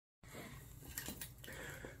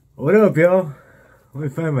What up, y'all? Let me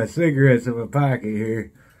find my cigarettes in my pocket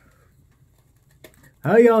here.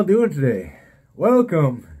 How y'all doing today?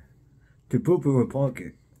 Welcome to Pooping with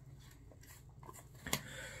Plunkett.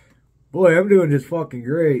 Boy, I'm doing just fucking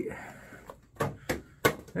great.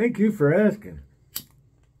 Thank you for asking.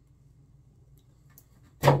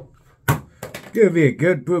 It's gonna be a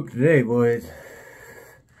good poop today, boys.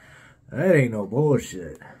 That ain't no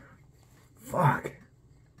bullshit. Fuck.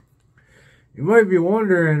 You might be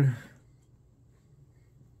wondering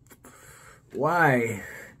why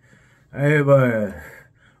I am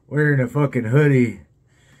wearing a fucking hoodie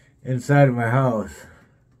inside of my house.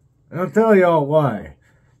 And I'll tell y'all why.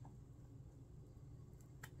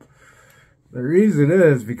 The reason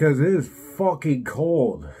is because it is fucking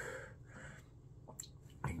cold.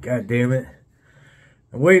 God damn it.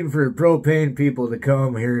 I'm waiting for the propane people to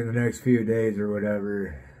come here in the next few days or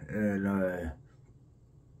whatever. And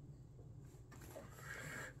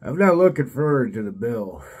I'm not looking forward to the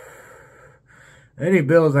bill. Any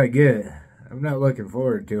bills I get, I'm not looking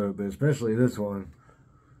forward to it, but especially this one.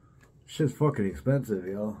 It's just fucking expensive,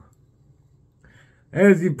 y'all.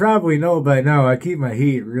 As you probably know by now, I keep my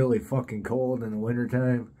heat really fucking cold in the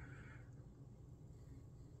wintertime.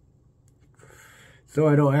 So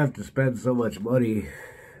I don't have to spend so much money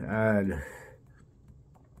on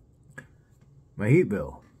my heat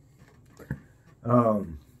bill.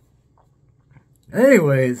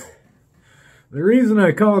 Anyways, the reason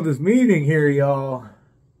I called this meeting here, y'all,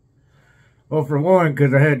 well, for one,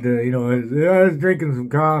 because I had to, I was drinking some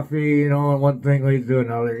coffee, and one thing leads to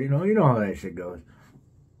another, you know how that shit goes.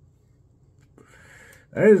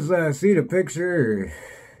 I just seen a picture,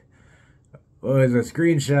 was a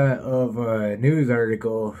screenshot of a news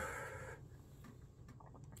article.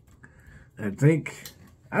 I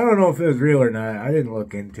don't know if it was real or not. I didn't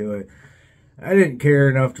look into it. I didn't care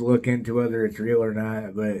enough to look into whether it's real or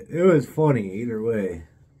not, but it was funny either way.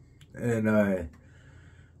 And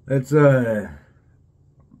that's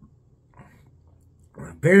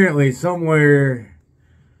apparently somewhere,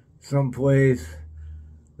 someplace,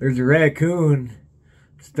 there's a raccoon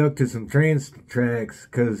stuck to some train tracks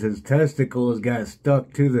because his testicles got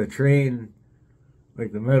stuck to the train,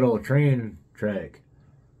 like the metal train track.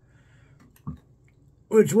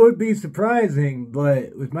 Which would be surprising,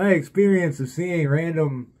 but with my experience of seeing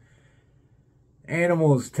random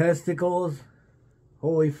animals' testicles,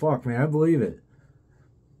 holy fuck, man, I believe it.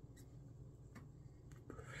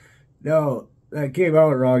 No, that came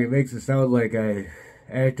out wrong. It makes it sound like I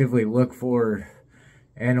actively look for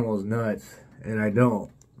animals' nuts, and I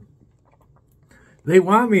don't. They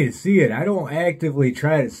want me to see it. I don't actively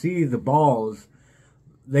try to see the balls.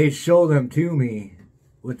 They show them to me.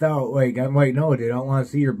 Without, I'm like, no, dude, I don't want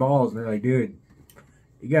to see your balls. And they're like, dude,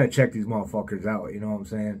 you got to check these motherfuckers out. You know what I'm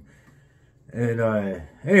saying? And,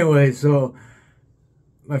 anyway, so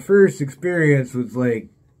my first experience was,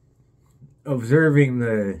 observing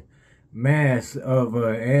the mass of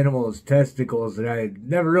animals' testicles that I had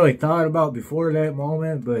never really thought about before that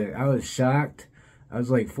moment, but I was shocked. I was,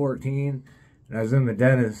 14, and I was in the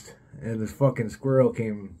dentist, and this fucking squirrel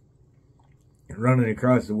came running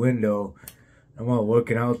across the window. I'm all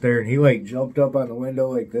looking out there, and he, jumped up on the window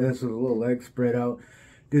like this with a little leg spread out.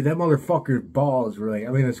 Dude, that motherfucker's balls were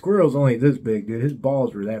the squirrel's only this big, dude. His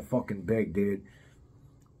balls were that fucking big, dude.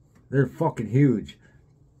 They're fucking huge.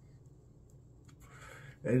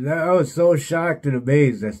 And I was so shocked and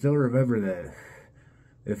amazed. I still remember that.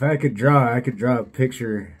 If I could draw a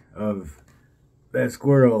picture of that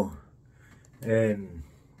squirrel. And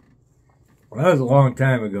well, that was a long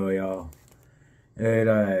time ago, y'all.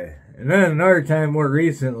 And then another time more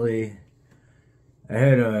recently, I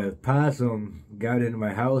had a possum got into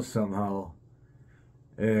my house somehow.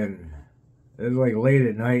 And it was late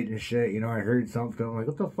at night and shit, I heard something. I'm like,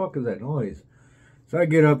 what the fuck is that noise? So I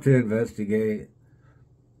get up to investigate.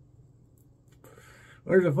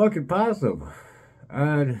 There's a fucking possum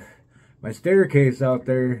on my staircase out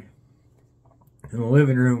there in the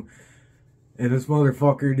living room. And this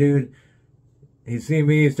motherfucker, dude, he see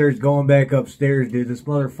me, he starts going back upstairs, dude. This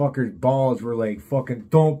motherfucker's balls were fucking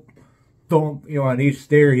thump, thump. On each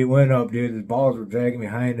stair he went up, dude. His balls were dragging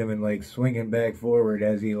behind him and swinging back forward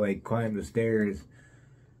as he climbed the stairs.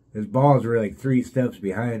 His balls were 3 steps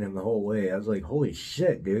behind him the whole way. I was like, holy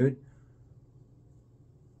shit, dude.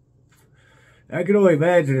 I could only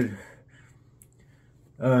imagine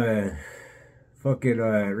fucking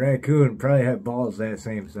raccoon probably had balls that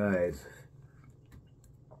same size.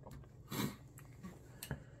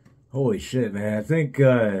 Holy shit, man. I think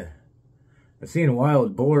I seen a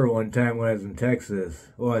wild boar one time when I was in Texas.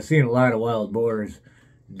 Well, I seen a lot of wild boars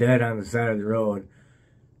dead on the side of the road.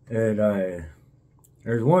 And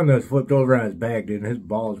There's one that's flipped over on his back, dude, and his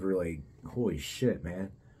balls were like, holy shit,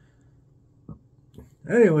 man.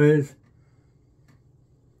 Anyways,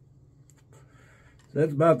 so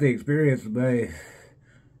that's about the experience of my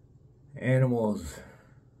animals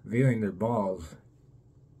viewing their balls.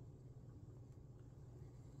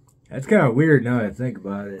 That's kind of weird now that I think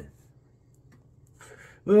about it.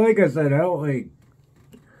 But like I said, I don't like,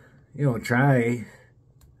 try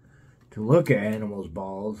to look at animals'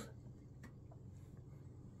 balls.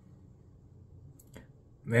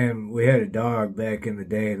 Man, we had a dog back in the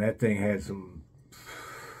day, and that thing had some...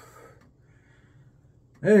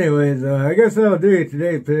 Anyways, I guess that'll do it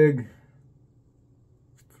today, pig.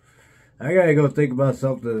 I gotta go think about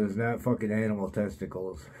something that's not fucking animal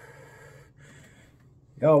testicles.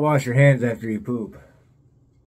 Y'all wash your hands after you poop.